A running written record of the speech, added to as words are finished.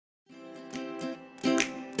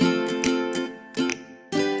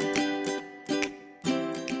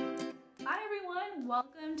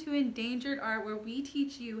Welcome to Endangered Art, where we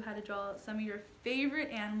teach you how to draw some of your favorite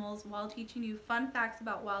animals while teaching you fun facts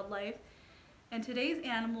about wildlife. And today's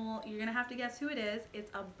animal, you're gonna have to guess who it is. It's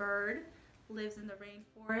a bird, lives in the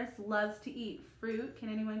rainforest, loves to eat fruit. Can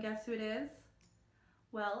anyone guess who it is?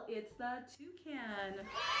 Well, it's the toucan. And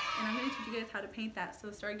I'm gonna teach you guys how to paint that. So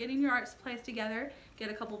start getting your art supplies together, get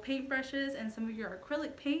a couple paintbrushes and some of your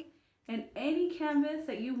acrylic paint, and any canvas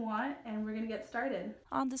that you want, and we're going to get started.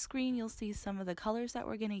 On the screen, you'll see some of the colors that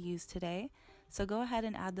we're going to use today. So go ahead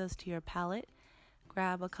and add those to your palette.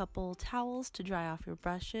 Grab a couple towels to dry off your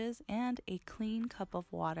brushes and a clean cup of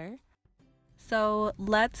water. So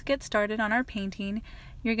let's get started on our painting.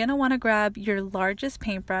 You're going to want to grab your largest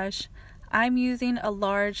paintbrush. I'm using a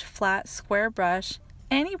large flat square brush.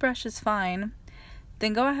 Any brush is fine.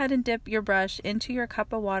 Then go ahead and dip your brush into your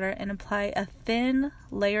cup of water and apply a thin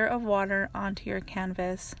layer of water onto your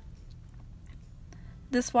canvas.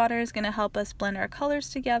 This water is going to help us blend our colors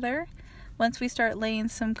together once we start laying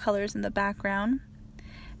some colors in the background.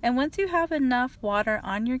 And once you have enough water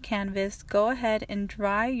on your canvas, go ahead and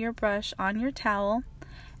dry your brush on your towel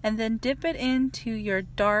and then dip it into your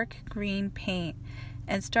dark green paint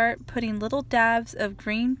and start putting little dabs of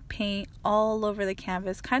green paint all over the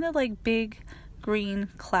canvas, kind of like big green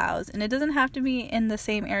clouds. And it doesn't have to be in the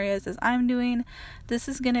same areas as I'm doing. This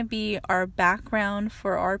is going to be our background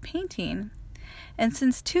for our painting. And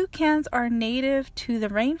since toucans are native to the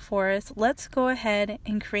rainforest, let's go ahead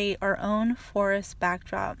and create our own forest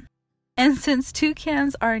backdrop. And since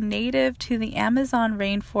toucans are native to the Amazon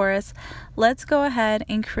rainforest, let's go ahead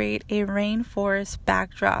and create a rainforest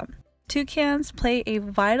backdrop. Toucans play a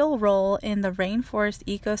vital role in the rainforest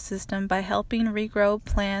ecosystem by helping regrow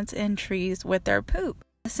plants and trees with their poop.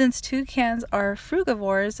 Since toucans are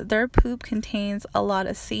frugivores, their poop contains a lot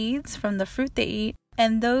of seeds from the fruit they eat,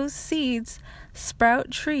 and those seeds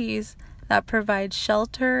sprout trees that provide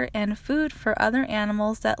shelter and food for other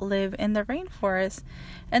animals that live in the rainforest.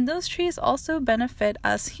 And those trees also benefit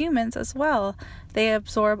us humans as well. They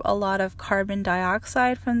absorb a lot of carbon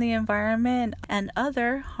dioxide from the environment and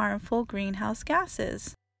other harmful greenhouse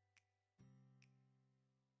gases.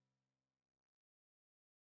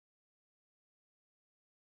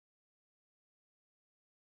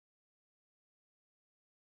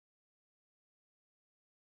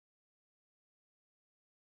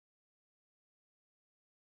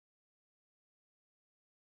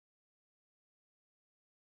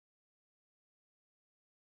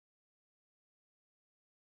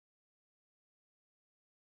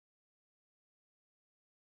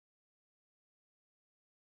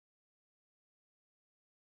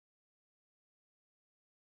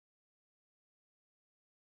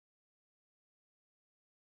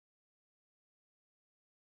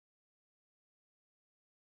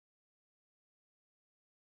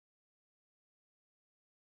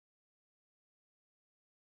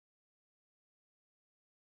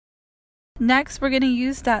 Next, we're going to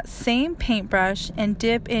use that same paintbrush and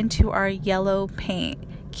dip into our yellow paint.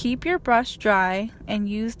 Keep your brush dry and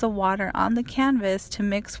use the water on the canvas to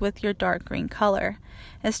mix with your dark green color.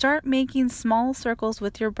 And start making small circles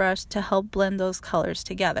with your brush to help blend those colors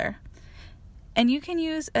together. And you can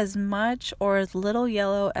use as much or as little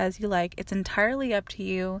yellow as you like. It's entirely up to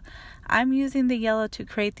you. I'm using the yellow to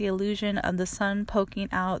create the illusion of the sun poking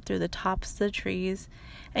out through the tops of the trees.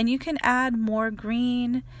 And you can add more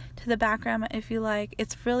green to the background if you like.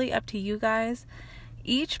 It's really up to you guys.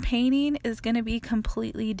 Each painting is going to be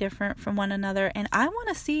completely different from one another, and I want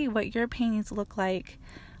to see what your paintings look like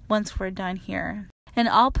once we're done here. And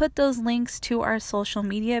I'll put those links to our social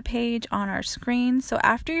media page on our screen. So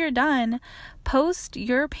after you're done, post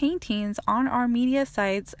your paintings on our media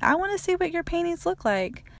sites. I want to see what your paintings look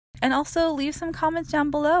like. And also leave some comments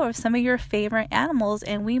down below of some of your favorite animals,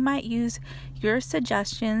 and we might use your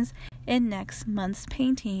suggestions in next month's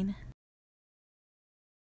painting.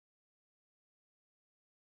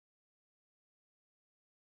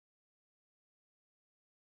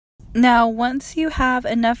 Now, once you have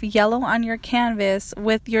enough yellow on your canvas,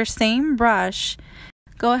 with your same brush,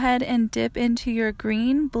 go ahead and dip into your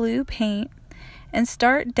green-blue paint and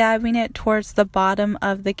start dabbing it towards the bottom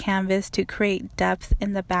of the canvas to create depth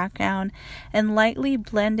in the background and lightly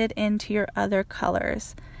blend it into your other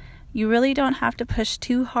colors. You really don't have to push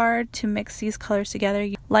too hard to mix these colors together.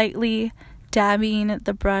 Lightly dabbing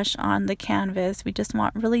the brush on the canvas. We just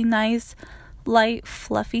want really nice, light,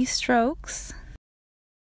 fluffy strokes.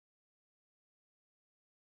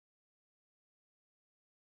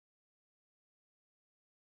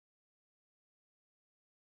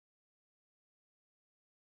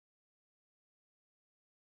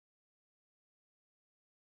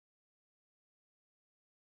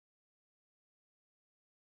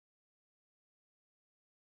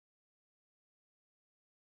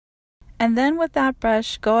 And then with that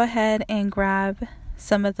brush, go ahead and grab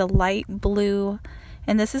some of the light blue,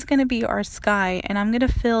 and this is going to be our sky, and I'm going to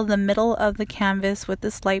fill the middle of the canvas with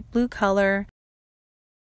this light blue color.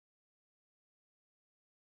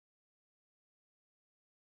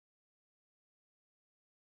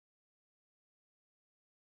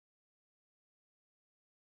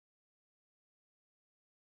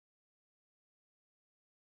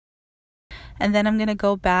 And then I'm going to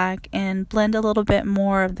go back and blend a little bit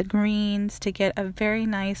more of the greens to get a very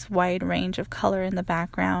nice wide range of color in the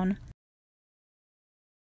background.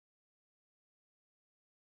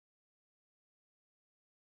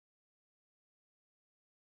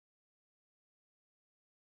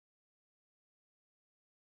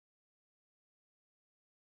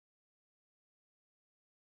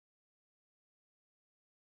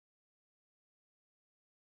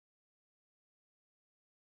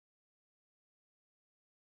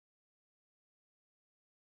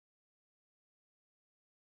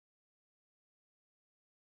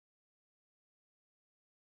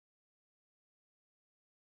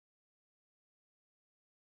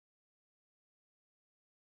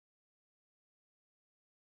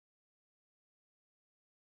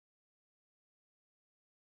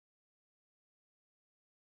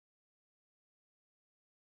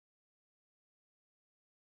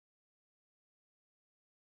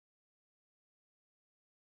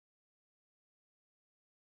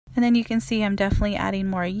 And then you can see I'm definitely adding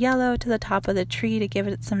more yellow to the top of the tree to give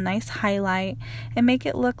it some nice highlight and make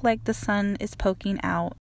it look like the sun is poking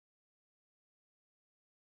out.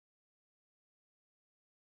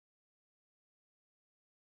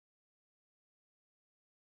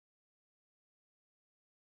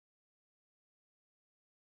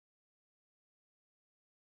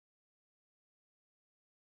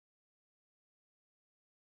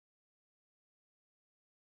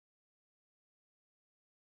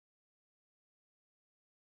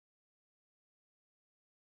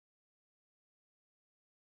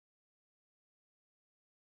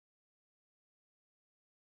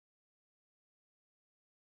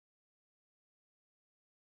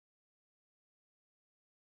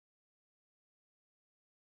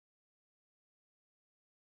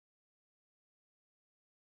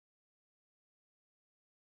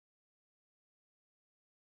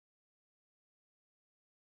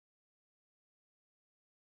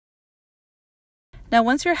 Now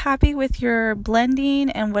once you're happy with your blending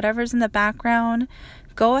and whatever's in the background,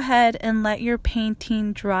 go ahead and let your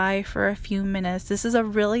painting dry for a few minutes. This is a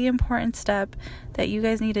really important step that you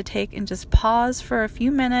guys need to take, and just pause for a few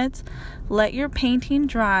minutes, let your painting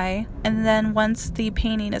dry, and then once the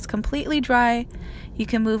painting is completely dry, you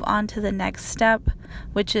can move on to the next step,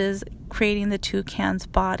 which is creating the toucan's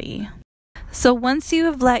body. So once you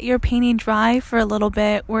have let your painting dry for a little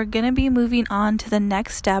bit, we're going to be moving on to the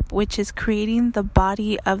next step, which is creating the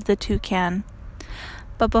body of the toucan.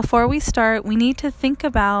 But before we start, we need to think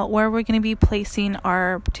about where we're going to be placing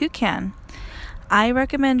our toucan. I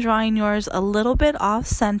recommend drawing yours a little bit off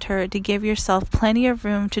center to give yourself plenty of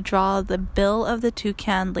room to draw the bill of the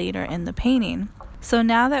toucan later in the painting. So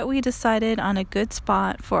now that we decided on a good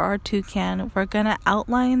spot for our toucan, we're going to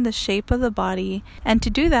outline the shape of the body, and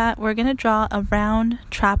to do that, we're going to draw a round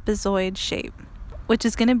trapezoid shape, which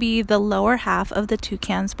is going to be the lower half of the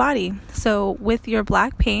toucan's body. So with your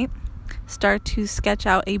black paint, start to sketch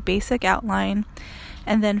out a basic outline,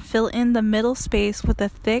 and then fill in the middle space with a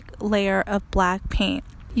thick layer of black paint.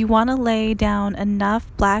 You want to lay down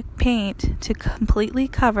enough black paint to completely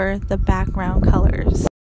cover the background colors.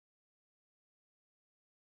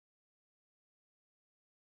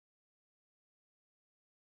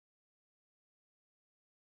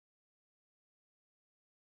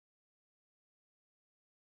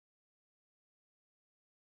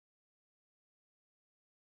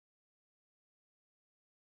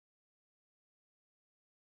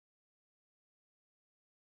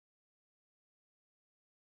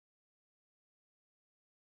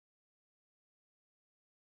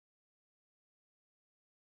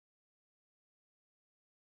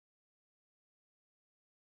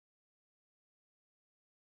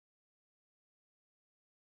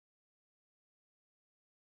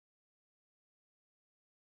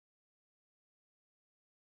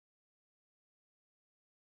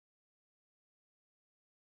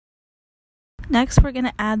 Next, we're going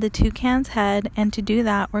to add the toucan's head, and to do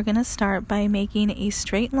that, we're going to start by making a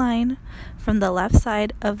straight line from the left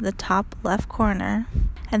side of the top left corner,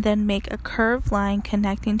 and then make a curved line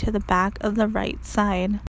connecting to the back of the right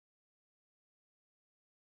side.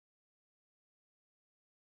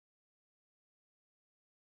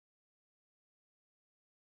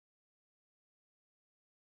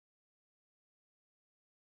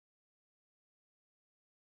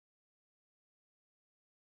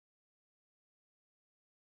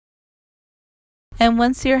 And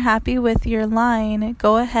once you're happy with your line,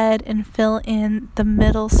 go ahead and fill in the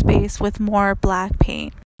middle space with more black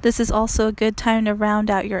paint. This is also a good time to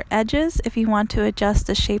round out your edges if you want to adjust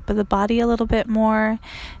the shape of the body a little bit more.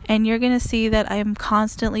 And you're going to see that I'm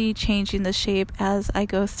constantly changing the shape as I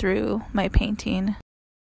go through my painting.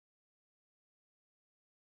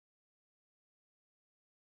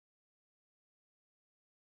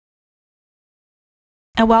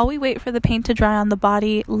 And while we wait for the paint to dry on the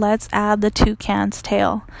body, let's add the toucan's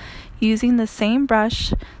tail. Using the same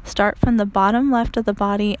brush, start from the bottom left of the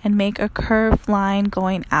body and make a curved line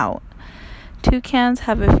going out. Toucans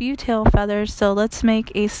have a few tail feathers, so let's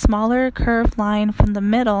make a smaller curved line from the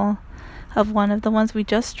middle of one of the ones we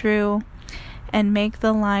just drew and make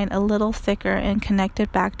the line a little thicker and connect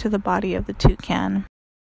it back to the body of the toucan.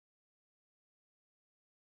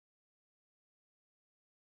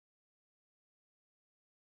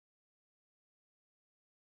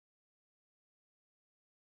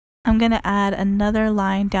 I'm going to add another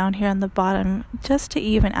line down here on the bottom just to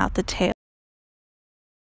even out the tail.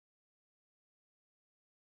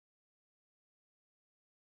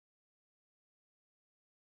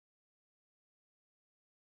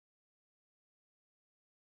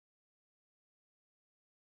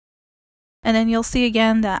 And then you'll see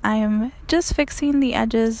again that I am just fixing the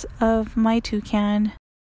edges of my toucan.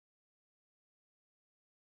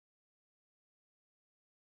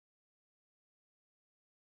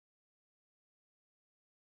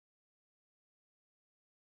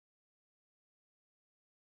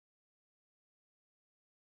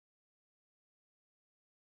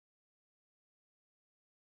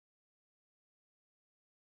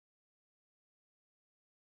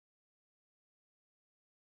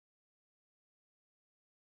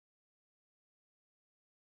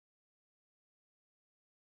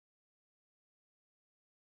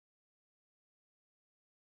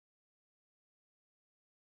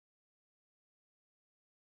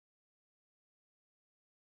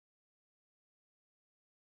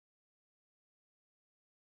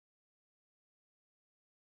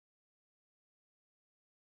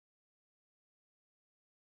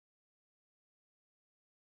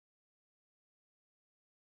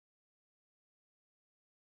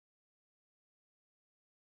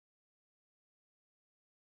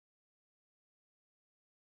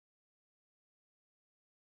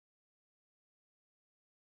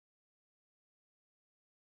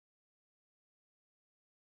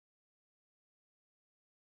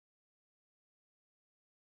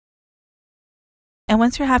 And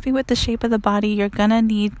once you're happy with the shape of the body, you're gonna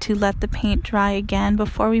need to let the paint dry again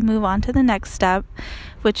before we move on to the next step,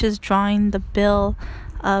 which is drawing the bill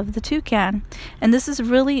of the toucan. And this is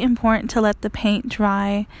really important to let the paint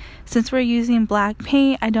dry. Since we're using black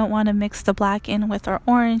paint, I don't want to mix the black in with our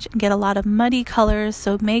orange and get a lot of muddy colors,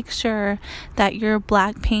 so make sure that your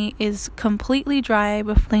black paint is completely dry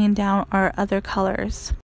before laying down our other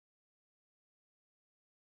colors.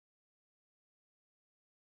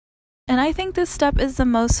 And I think this step is the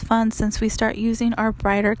most fun since we start using our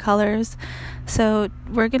brighter colors. So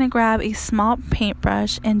we're going to grab a small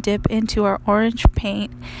paintbrush and dip into our orange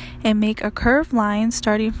paint and make a curved line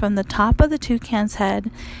starting from the top of the toucan's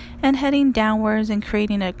head and heading downwards and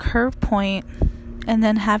creating a curved point, and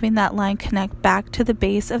then having that line connect back to the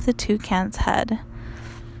base of the toucan's head.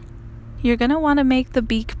 You're going to want to make the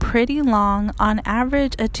beak pretty long. On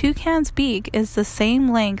average, a toucan's beak is the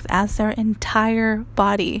same length as their entire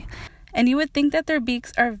body. And you would think that their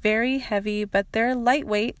beaks are very heavy, but they're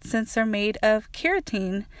lightweight since they're made of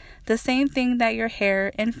keratin, the same thing that your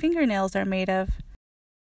hair and fingernails are made of.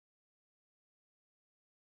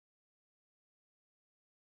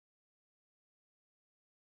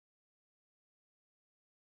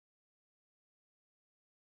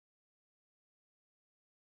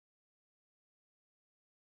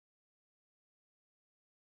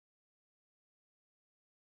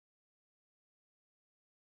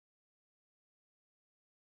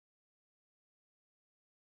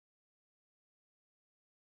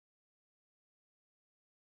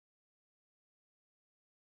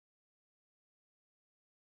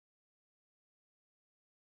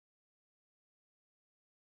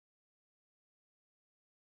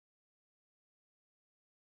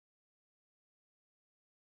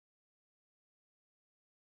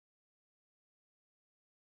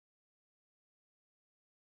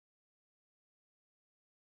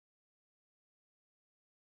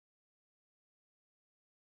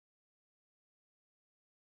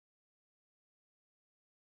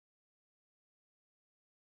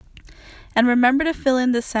 And remember to fill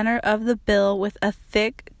in the center of the bill with a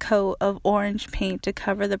thick coat of orange paint to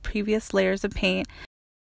cover the previous layers of paint.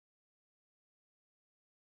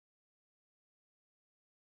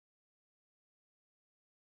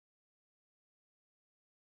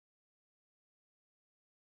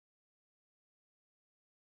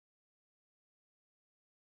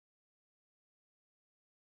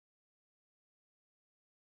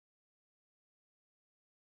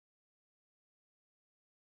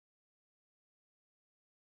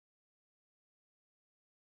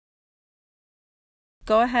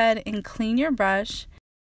 Go ahead and clean your brush.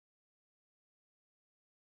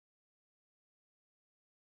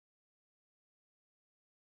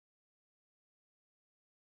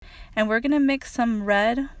 And we're going to mix some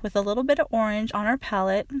red with a little bit of orange on our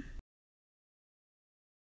palette.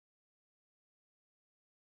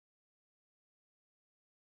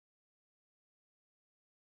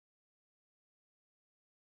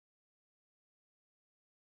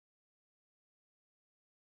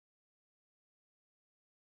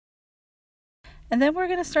 And then we're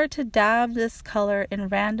going to start to dab this color in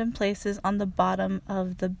random places on the bottom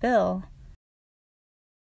of the bill.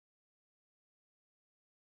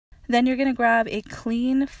 Then you're going to grab a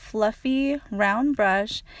clean, fluffy, round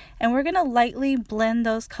brush, and we're going to lightly blend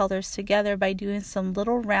those colors together by doing some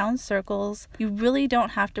little round circles. You really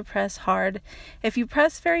don't have to press hard. If you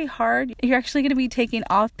press very hard, you're actually going to be taking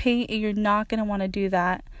off paint, and you're not going to want to do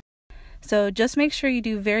that. So just make sure you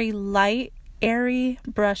do very light, airy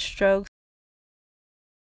brush strokes.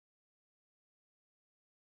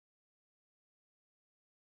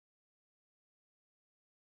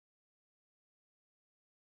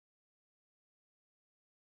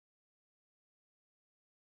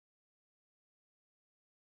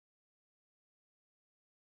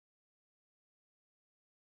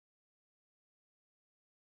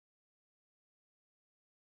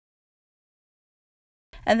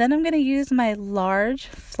 And then I'm going to use my large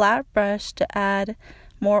flat brush to add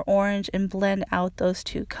more orange and blend out those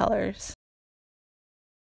two colors.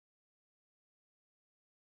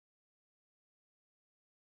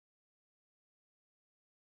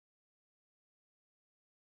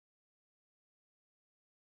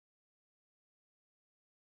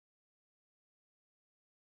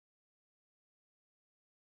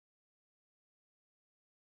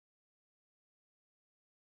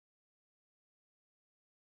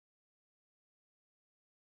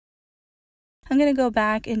 I'm going to go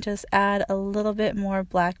back and just add a little bit more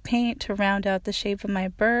black paint to round out the shape of my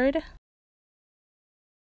bird.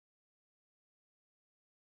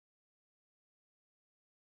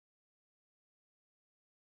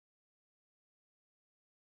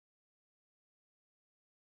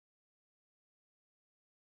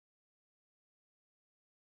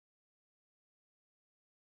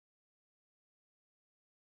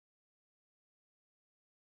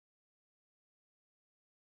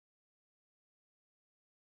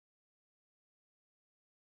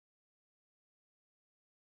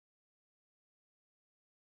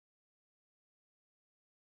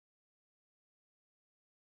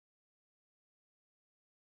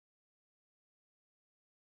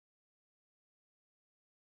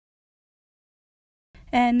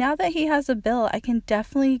 And now that he has a bill, I can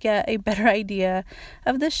definitely get a better idea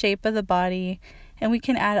of the shape of the body, and we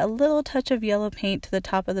can add a little touch of yellow paint to the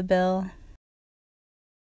top of the bill.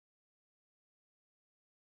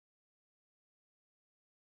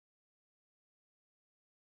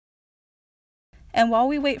 And while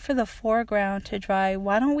we wait for the foreground to dry,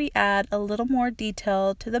 why don't we add a little more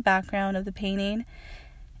detail to the background of the painting?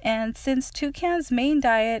 And since Toucan's main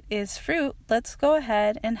diet is fruit, let's go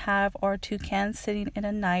ahead and have our toucan sitting in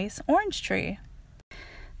a nice orange tree.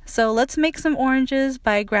 So let's make some oranges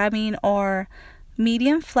by grabbing our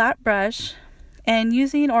medium flat brush, and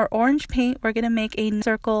using our orange paint, we're going to make a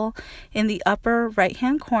circle in the upper right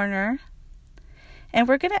hand corner. And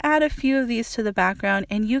we're going to add a few of these to the background,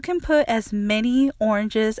 and you can put as many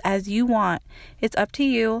oranges as you want. It's up to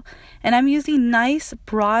you. And I'm using nice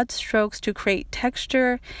broad strokes to create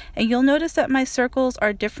texture. And you'll notice that my circles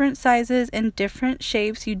are different sizes and different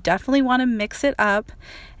shapes. You definitely want to mix it up.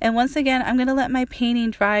 And once again, I'm going to let my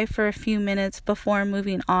painting dry for a few minutes before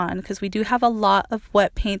moving on, because we do have a lot of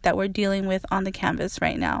wet paint that we're dealing with on the canvas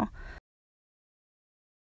right now.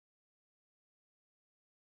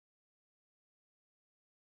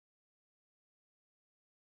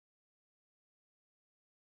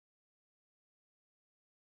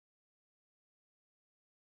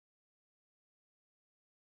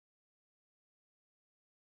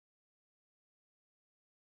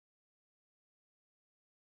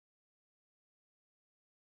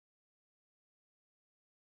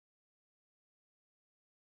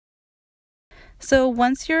 So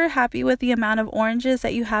once you're happy with the amount of oranges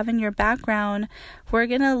that you have in your background, we're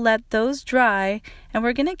going to let those dry, and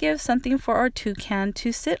we're going to give something for our toucan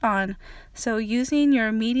to sit on. So using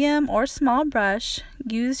your medium or small brush,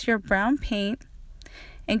 use your brown paint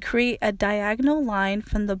and create a diagonal line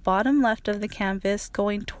from the bottom left of the canvas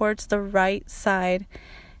going towards the right side.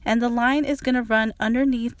 And the line is going to run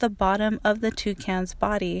underneath the bottom of the toucan's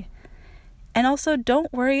body. And also,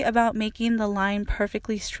 don't worry about making the line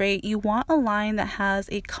perfectly straight. You want a line that has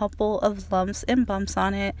a couple of lumps and bumps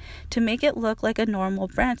on it to make it look like a normal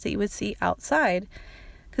branch that you would see outside.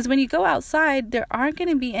 Because when you go outside, there aren't going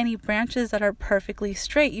to be any branches that are perfectly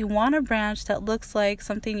straight. You want a branch that looks like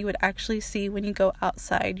something you would actually see when you go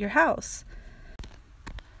outside your house.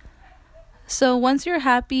 So once you're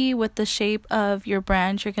happy with the shape of your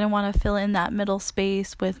branch, you're going to want to fill in that middle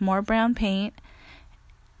space with more brown paint.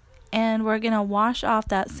 And we're going to wash off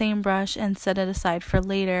that same brush and set it aside for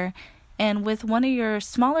later. And with one of your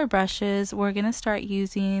smaller brushes, we're going to start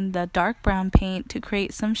using the dark brown paint to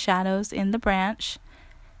create some shadows in the branch.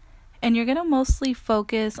 And you're going to mostly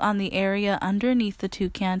focus on the area underneath the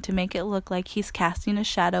toucan to make it look like he's casting a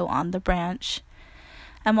shadow on the branch.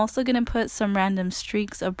 I'm also going to put some random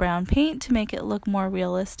streaks of brown paint to make it look more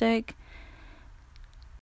realistic.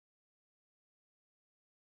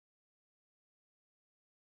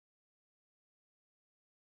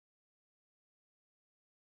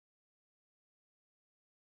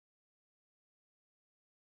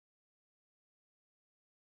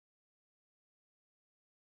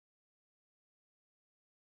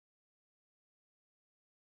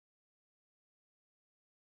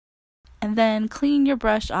 And then clean your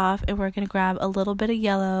brush off, and we're going to grab a little bit of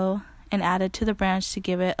yellow and add it to the branch to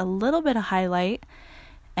give it a little bit of highlight.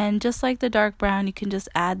 And just like the dark brown, you can just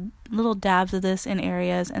add little dabs of this in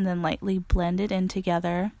areas and then lightly blend it in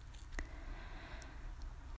together.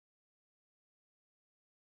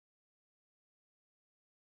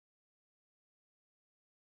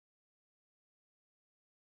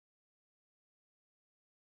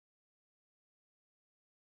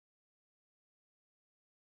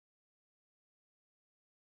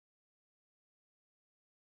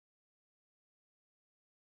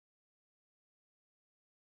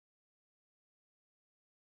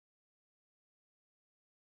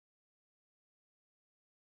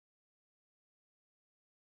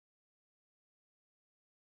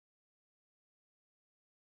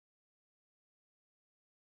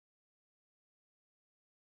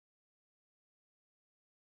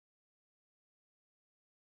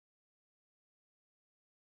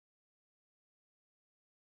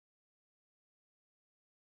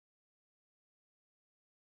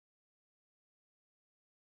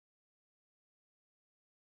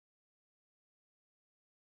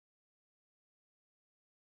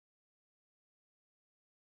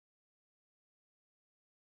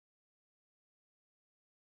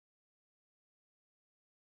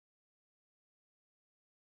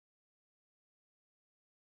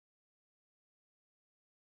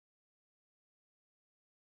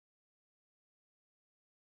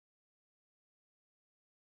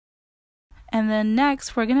 And then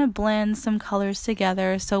next, we're going to blend some colors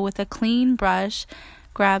together. So with a clean brush,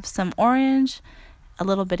 grab some orange, a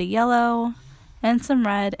little bit of yellow, and some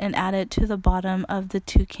red, and add it to the bottom of the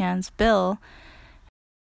toucan's bill.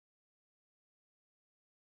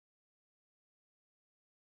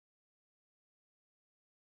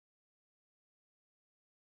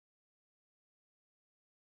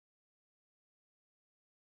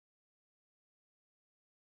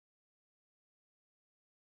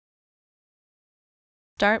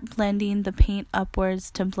 Start blending the paint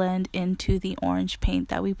upwards to blend into the orange paint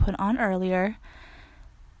that we put on earlier.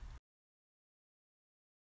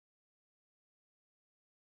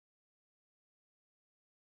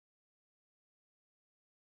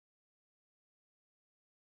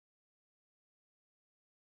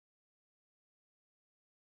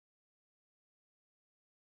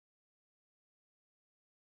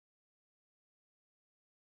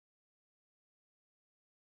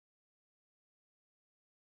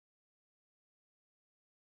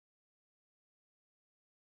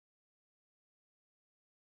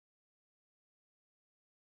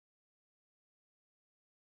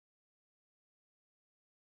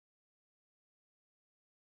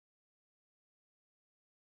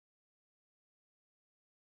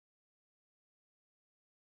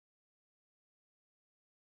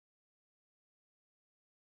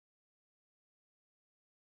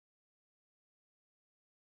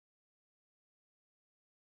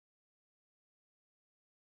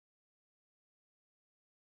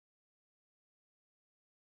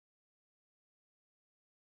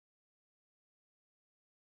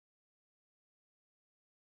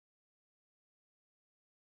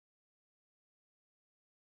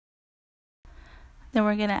 Then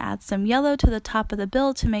we're going to add some yellow to the top of the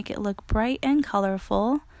bill to make it look bright and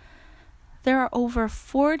colorful. There are over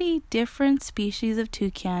 40 different species of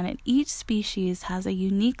toucan, and each species has a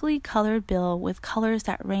uniquely colored bill with colors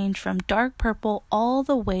that range from dark purple all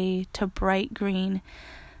the way to bright green.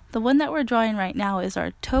 The one that we're drawing right now is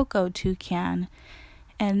our toucan,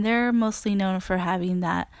 and they're mostly known for having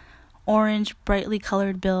that orange, brightly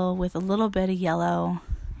colored bill with a little bit of yellow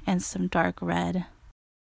and some dark red.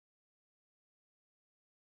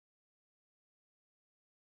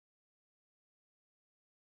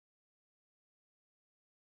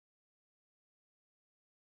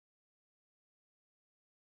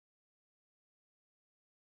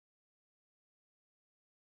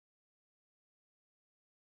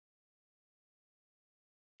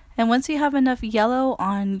 And once you have enough yellow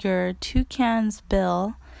on your toucan's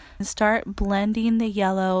bill, start blending the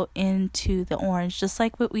yellow into the orange, just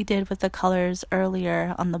like what we did with the colors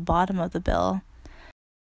earlier on the bottom of the bill.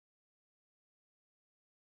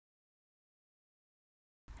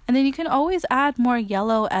 And then you can always add more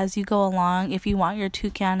yellow as you go along if you want your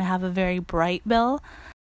toucan to have a very bright bill.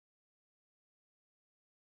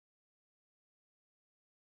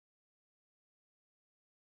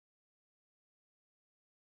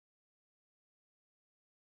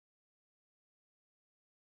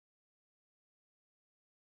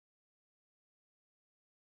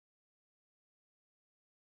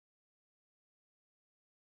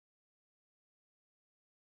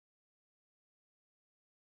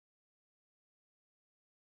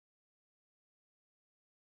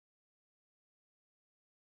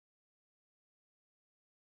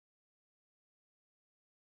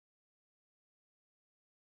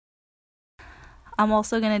 I'm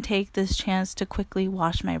also going to take this chance to quickly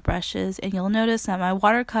wash my brushes, and you'll notice that my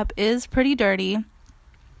water cup is pretty dirty.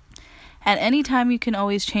 At any time, you can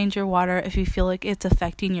always change your water if you feel like it's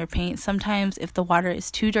affecting your paint. Sometimes if the water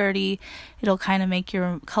is too dirty, it'll kind of make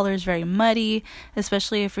your colors very muddy,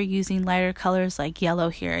 especially if you're using lighter colors like yellow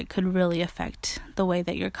here. It could really affect the way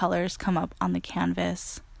that your colors come up on the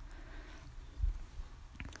canvas.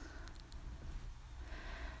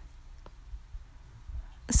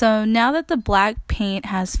 So now that the black paint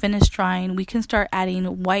has finished drying, we can start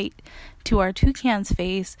adding white to our toucan's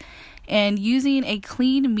face. And using a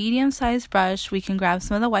clean medium-sized brush, we can grab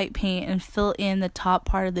some of the white paint and fill in the top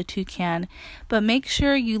part of the toucan. But make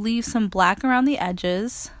sure you leave some black around the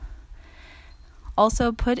edges.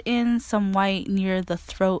 Also put in some white near the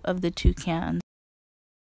throat of the toucan.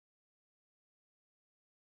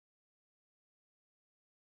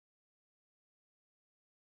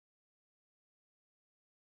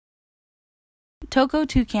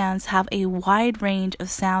 Toucans have a wide range of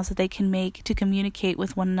sounds that they can make to communicate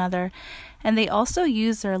with one another, and they also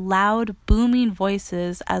use their loud, booming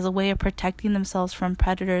voices as a way of protecting themselves from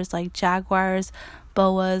predators like jaguars,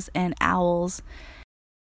 boas, and owls.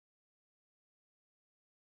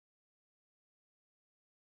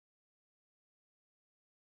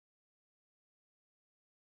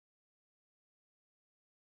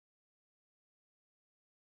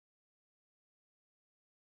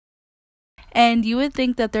 And you would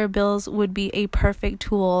think that their bills would be a perfect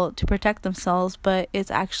tool to protect themselves, but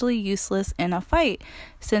it's actually useless in a fight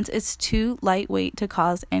since it's too lightweight to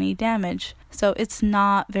cause any damage. So it's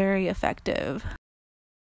not very effective.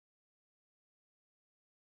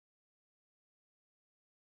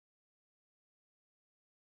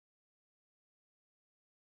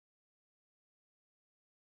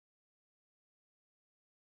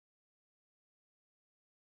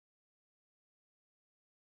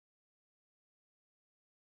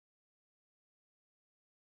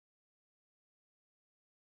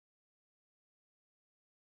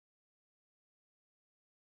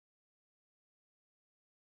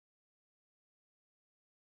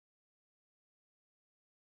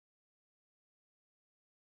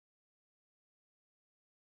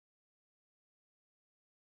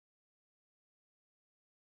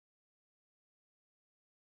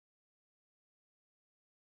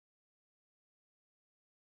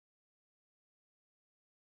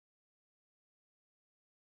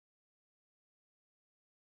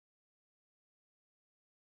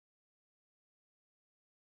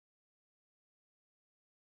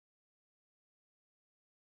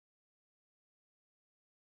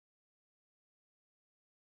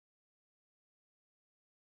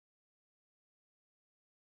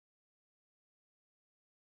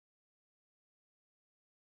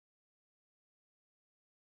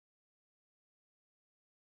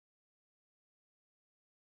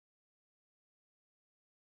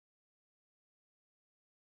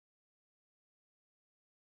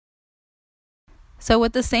 So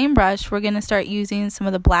with the same brush, we're going to start using some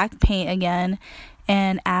of the black paint again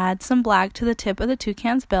and add some black to the tip of the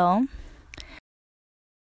toucan's bill.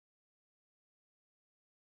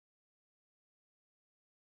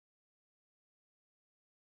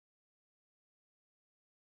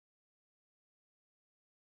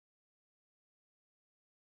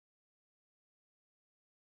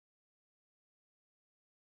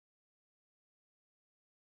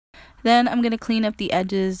 Then I'm going to clean up the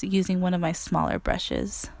edges using one of my smaller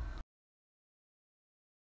brushes.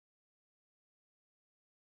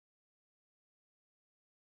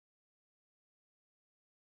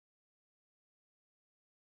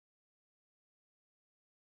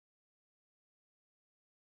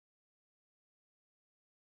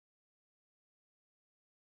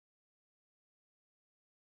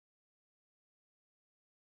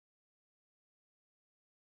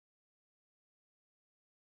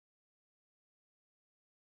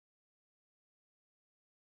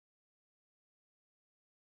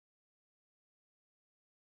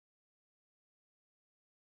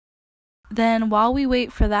 Then while we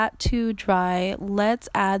wait for that to dry, let's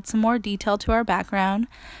add some more detail to our background.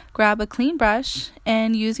 Grab a clean brush,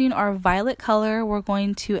 and using our violet color, we're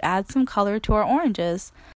going to add some color to our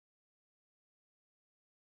oranges.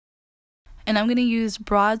 And I'm going to use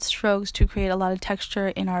broad strokes to create a lot of texture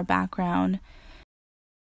in our background.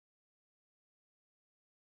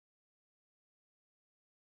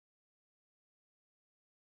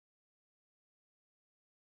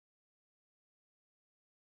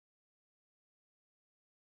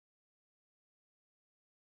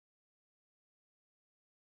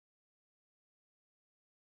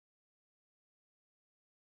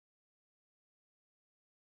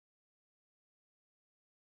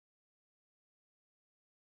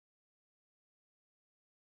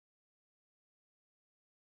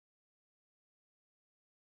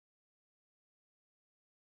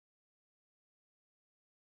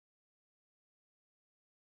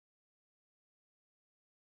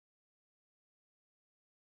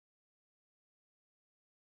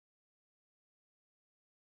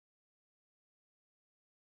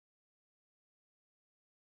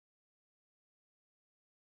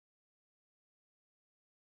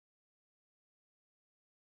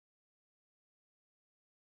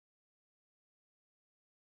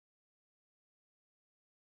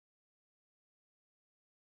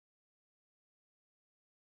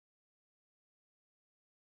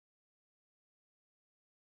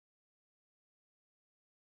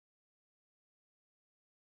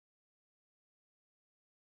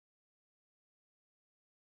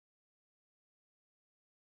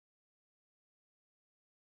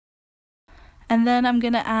 And then I'm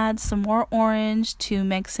going to add some more orange to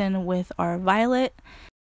mix in with our violet.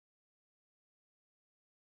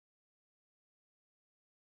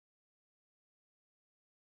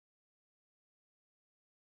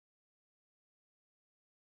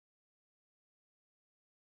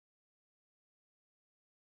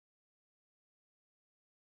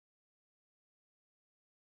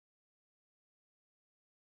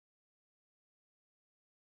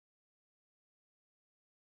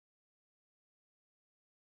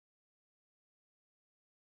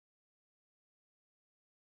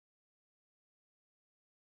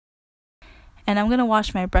 And I'm going to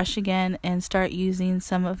wash my brush again and start using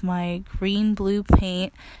some of my green-blue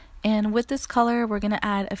paint. And with this color, we're going to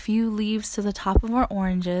add a few leaves to the top of our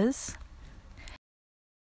oranges.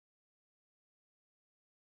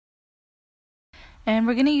 And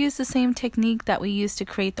we're going to use the same technique that we used to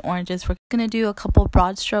create the oranges. We're going to do a couple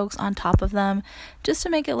broad strokes on top of them just to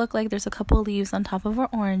make it look like there's a couple leaves on top of our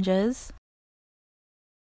oranges.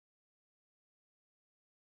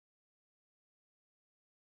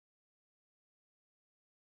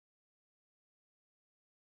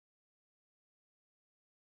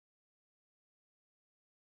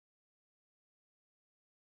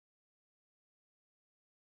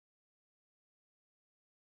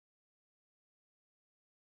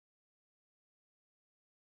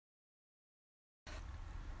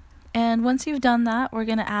 And once you've done that, we're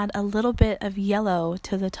going to add a little bit of yellow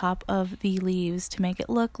to the top of the leaves to make it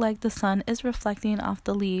look like the sun is reflecting off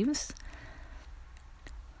the leaves.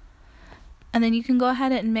 And then you can go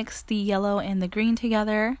ahead and mix the yellow and the green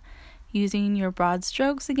together using your broad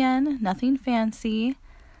strokes again, nothing fancy.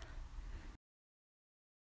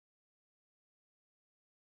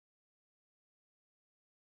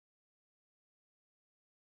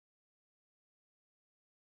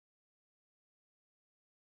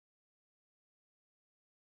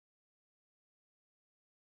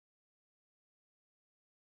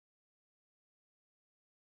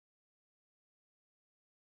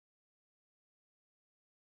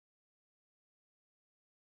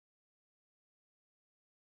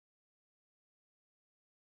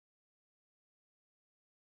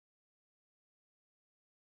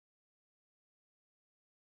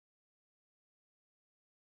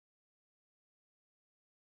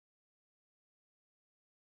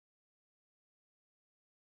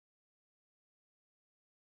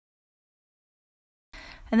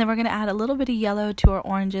 And then we're going to add a little bit of yellow to our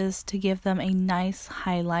oranges to give them a nice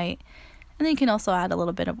highlight. And then you can also add a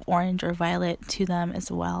little bit of orange or violet to them as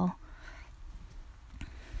well.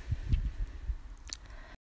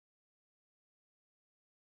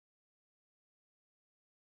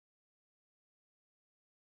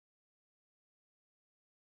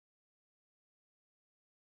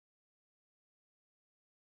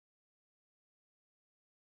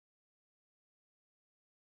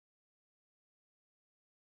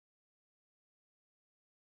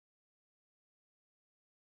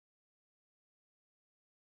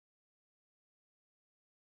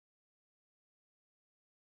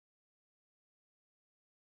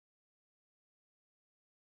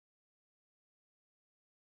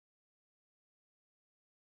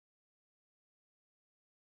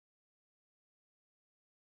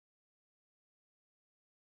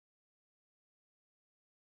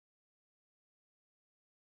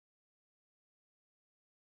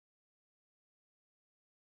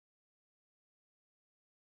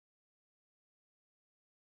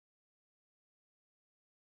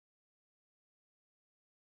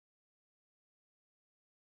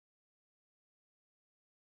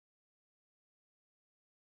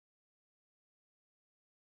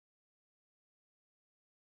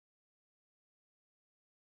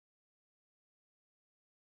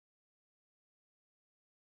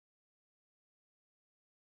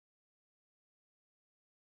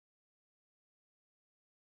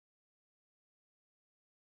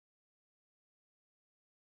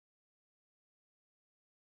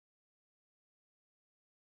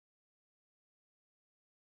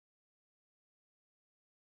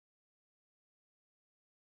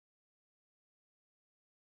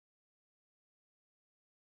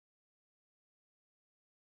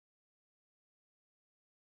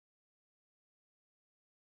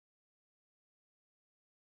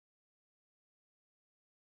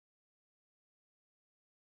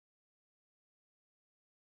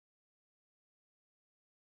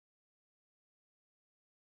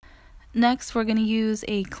 Next, we're going to use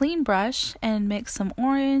a clean brush and mix some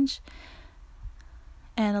orange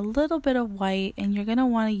and a little bit of white, and you're going to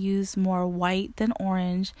want to use more white than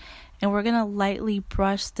orange, and we're going to lightly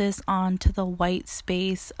brush this onto the white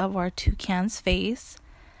space of our toucan's face,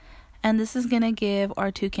 and this is going to give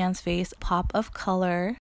our toucan's face a pop of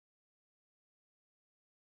color.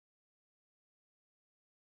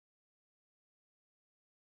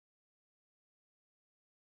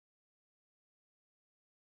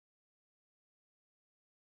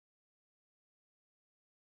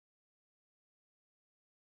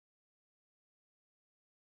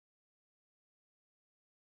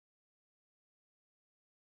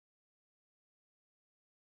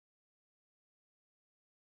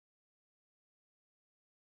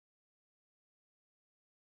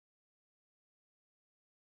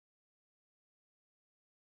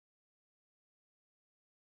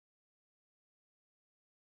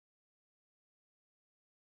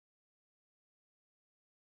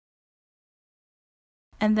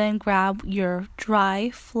 And then grab your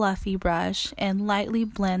dry, fluffy brush and lightly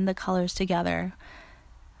blend the colors together.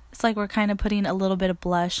 It's like we're kind of putting a little bit of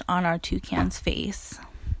blush on our toucan's face.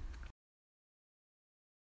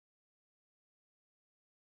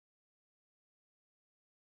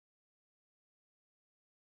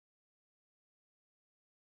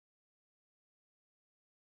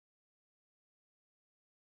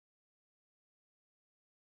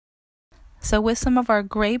 So with some of our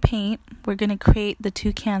gray paint, we're going to create the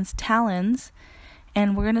toucan's talons,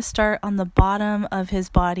 and we're going to start on the bottom of his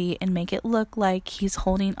body and make it look like he's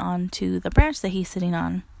holding on to the branch that he's sitting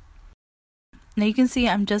on. Now you can see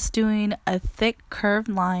I'm just doing a thick curved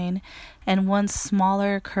line and one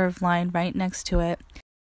smaller curved line right next to it.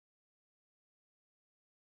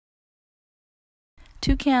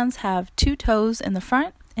 Toucans have 2 toes in the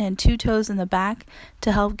front and 2 toes in the back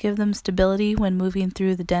to help give them stability when moving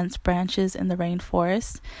through the dense branches in the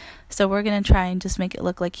rainforest. So we're going to try and just make it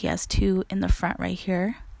look like he has 2 in the front right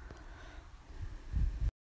here.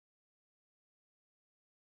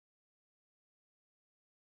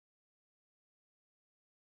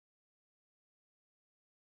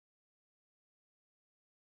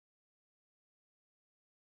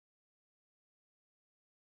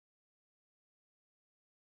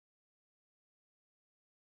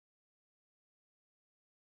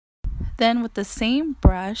 Then with the same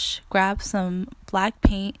brush, grab some black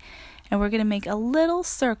paint, and we're going to make a little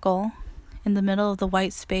circle in the middle of the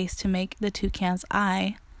white space to make the toucan's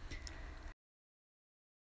eye.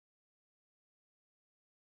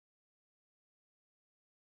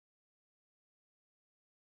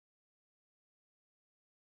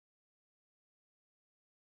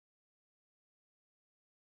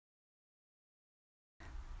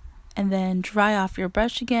 And then dry off your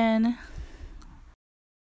brush again.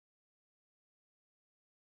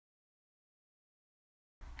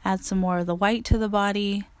 Add some more of the white to the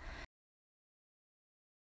body.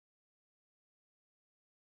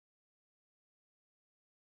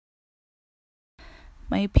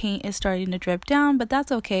 My paint is starting to drip down, but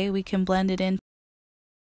that's okay. We can blend it in.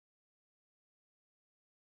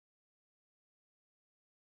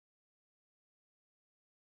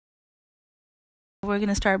 We're going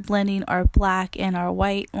to start blending our black and our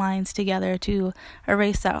white lines together to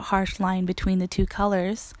erase that harsh line between the two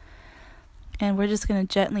colors. And we're just going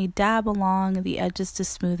to gently dab along the edges to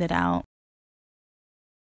smooth it out.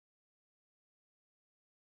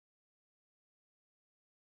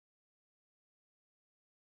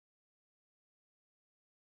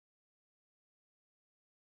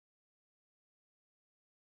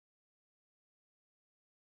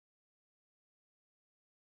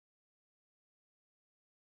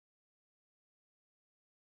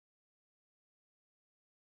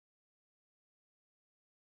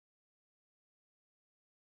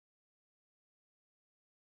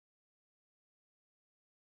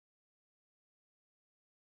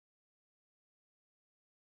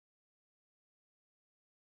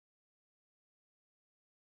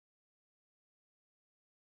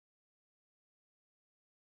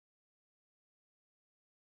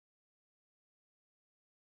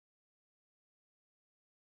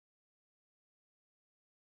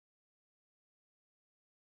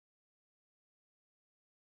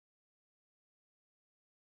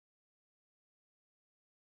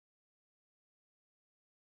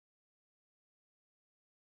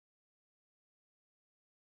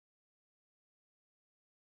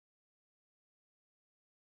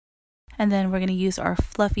 And then we're going to use our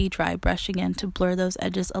fluffy dry brush again to blur those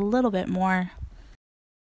edges a little bit more.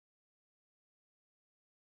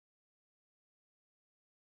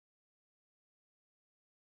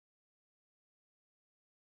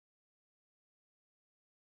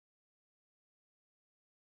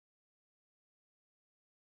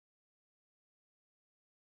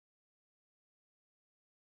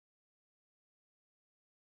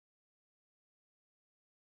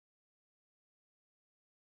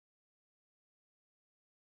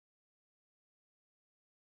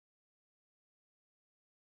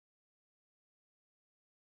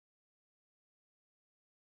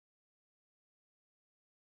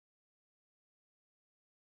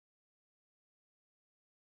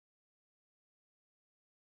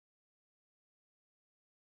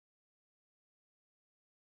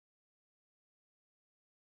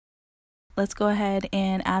 Let's go ahead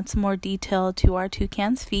and add some more detail to our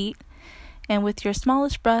toucan's feet. And with your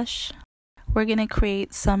smallest brush, we're going to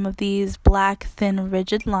create some of these black, thin,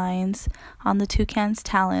 rigid lines on the toucan's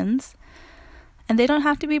talons. And they don't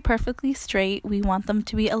have to be perfectly straight. We want them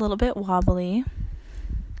to be a little bit wobbly.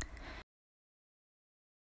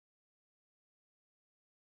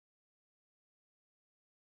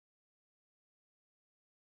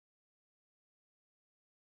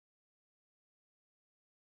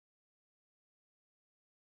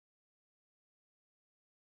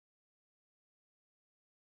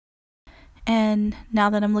 And now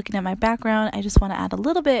that I'm looking at my background, I just want to add a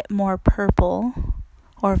little bit more purple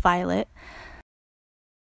or violet.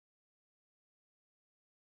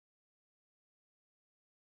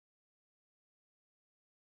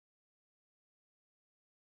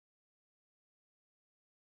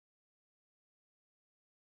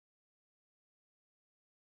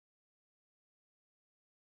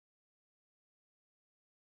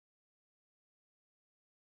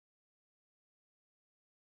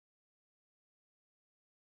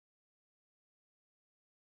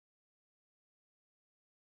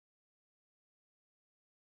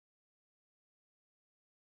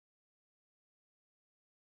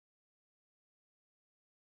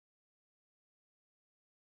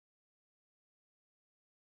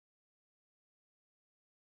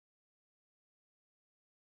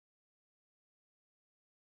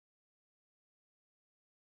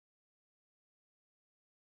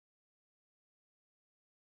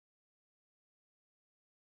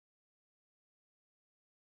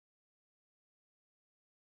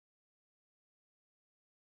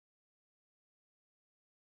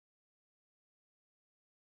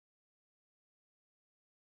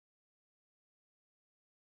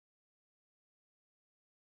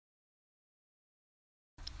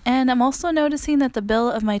 And I'm also noticing that the bill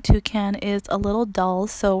of my toucan is a little dull,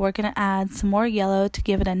 so we're going to add some more yellow to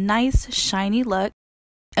give it a nice shiny look.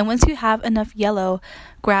 And once you have enough yellow,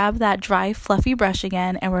 grab that dry fluffy brush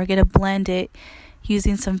again, and we're going to blend it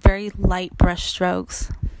using some very light brush strokes.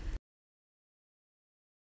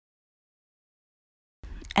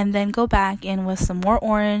 and then go back in with some more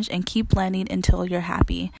orange and keep blending until you're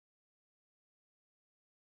happy.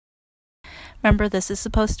 Remember, this is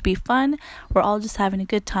supposed to be fun. We're all just having a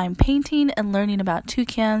good time painting and learning about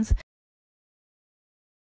toucans.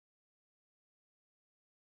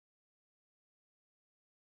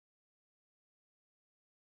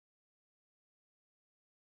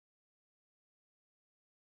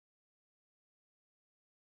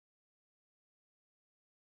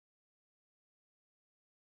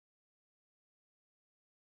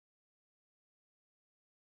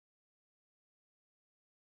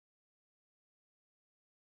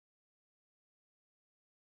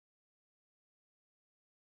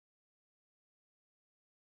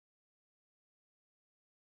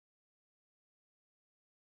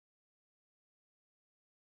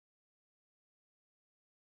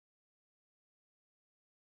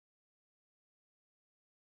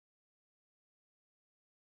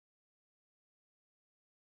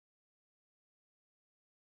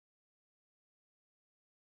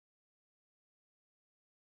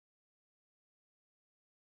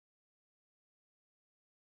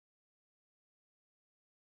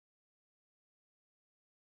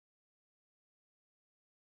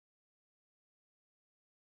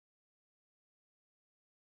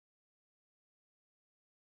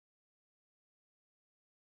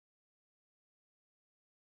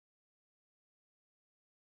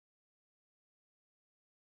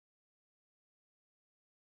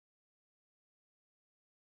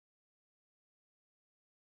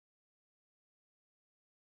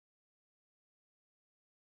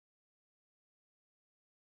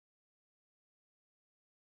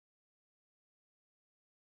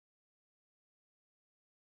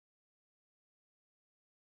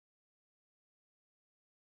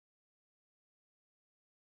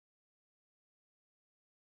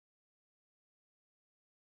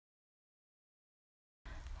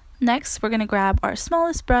 Next, we're going to grab our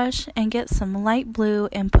smallest brush and get some light blue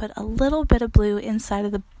and put a little bit of blue inside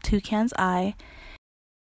of the toucan's eye.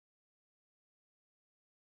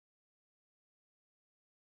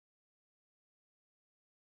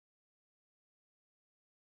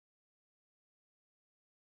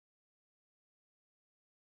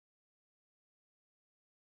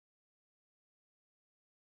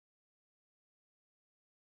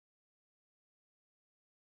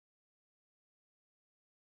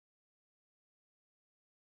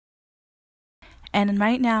 And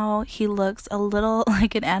right now, he looks a little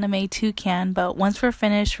like an anime toucan, but once we're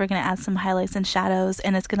finished, we're going to add some highlights and shadows,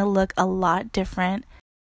 and it's going to look a lot different.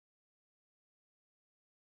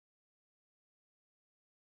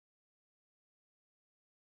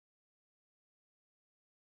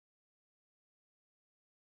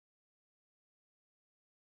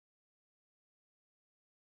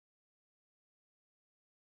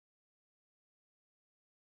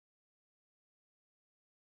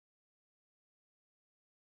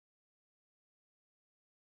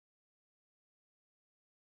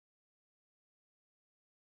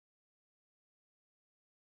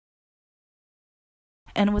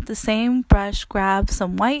 And with the same brush, grab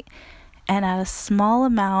some white and add a small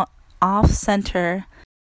amount off center.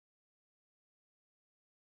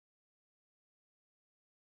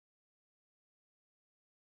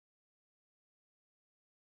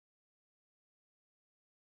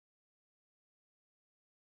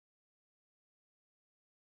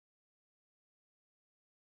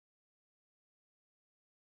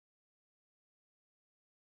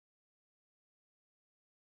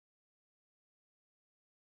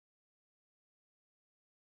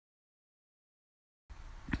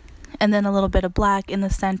 And then a little bit of black in the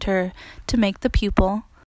center to make the pupil.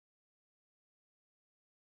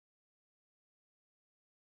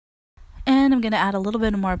 And I'm going to add a little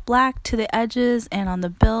bit more black to the edges and on the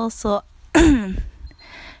bill. So and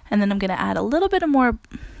then I'm going to add a little bit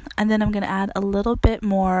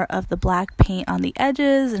more of the black paint on the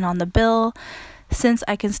edges and on the bill, since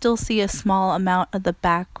I can still see a small amount of the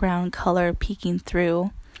background color peeking through.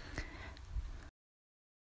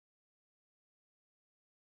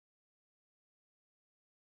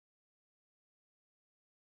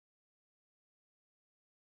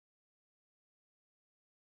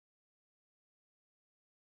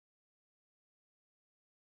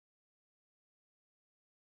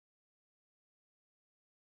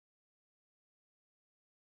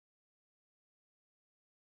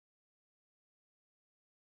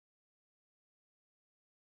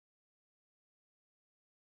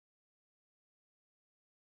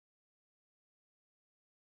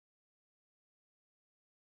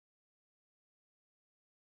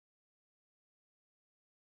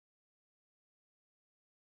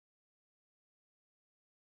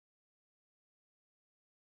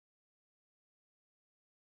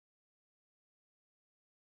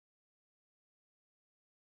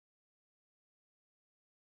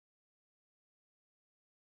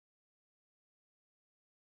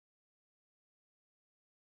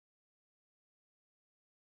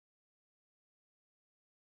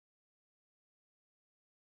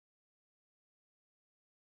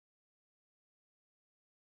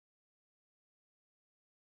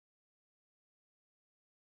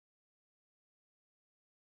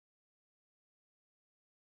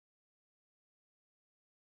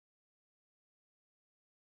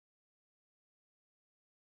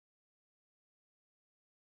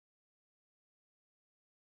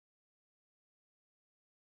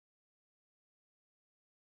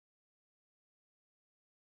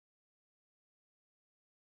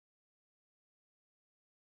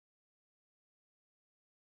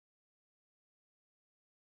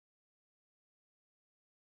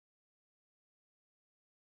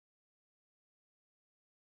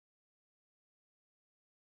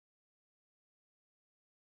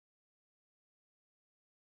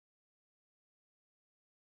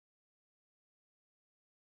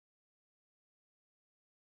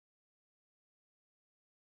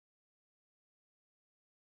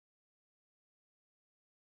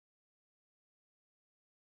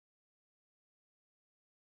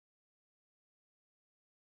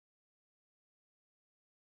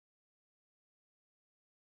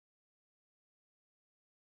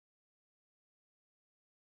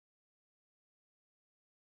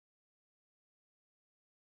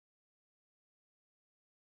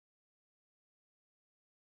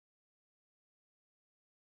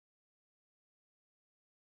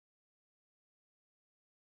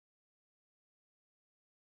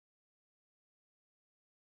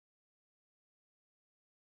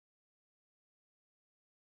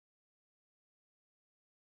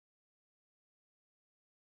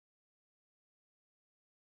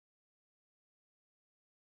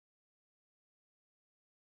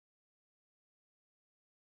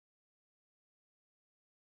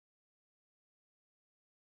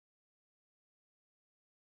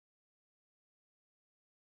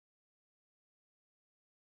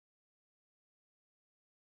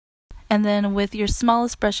 And then with your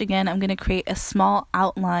smallest brush again, I'm going to create a small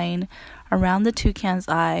outline around the toucan's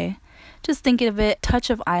eye. Just think of it, touch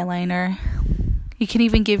of eyeliner. You can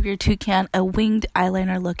even give your toucan a winged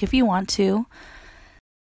eyeliner look if you want to.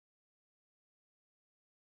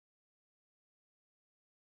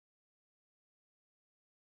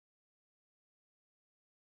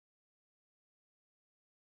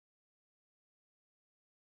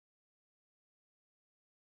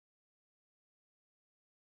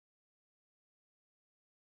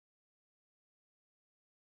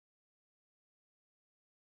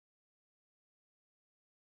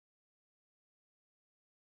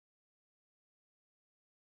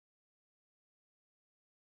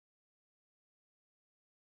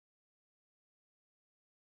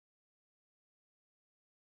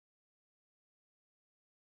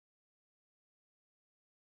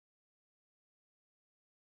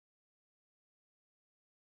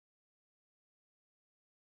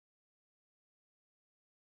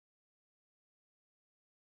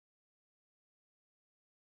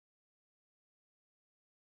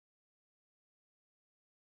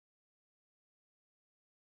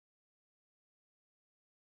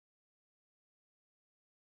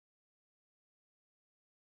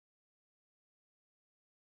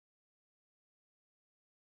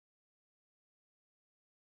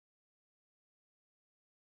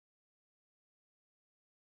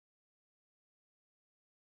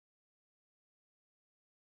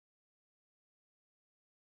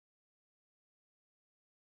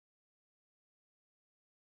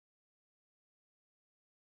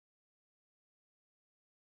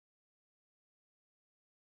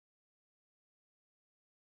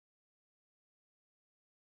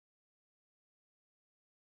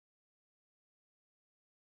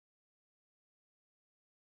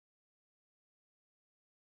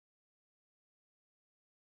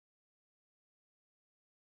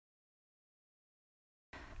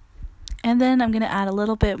 And then I'm going to add a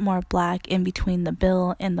little bit more black in between the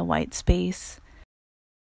bill and the white space.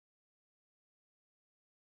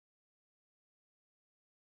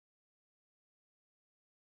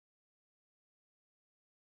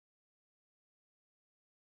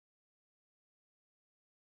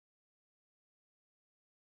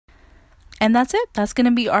 And that's it. That's going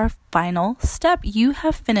to be our final step. You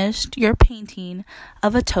have finished your painting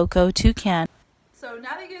of a Toco toucan. So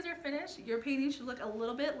now that you guys are finished, your painting should look a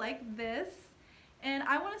little bit like this. And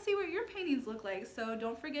I want to see what your paintings look like. So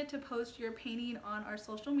don't forget to post your painting on our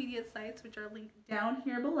social media sites, which are linked down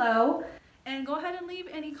here below. And go ahead and leave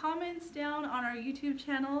any comments down on our YouTube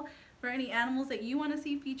channel for any animals that you want to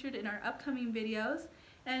see featured in our upcoming videos.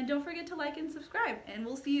 And don't forget to like and subscribe. And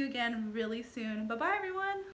we'll see you again really soon. Bye-bye, everyone.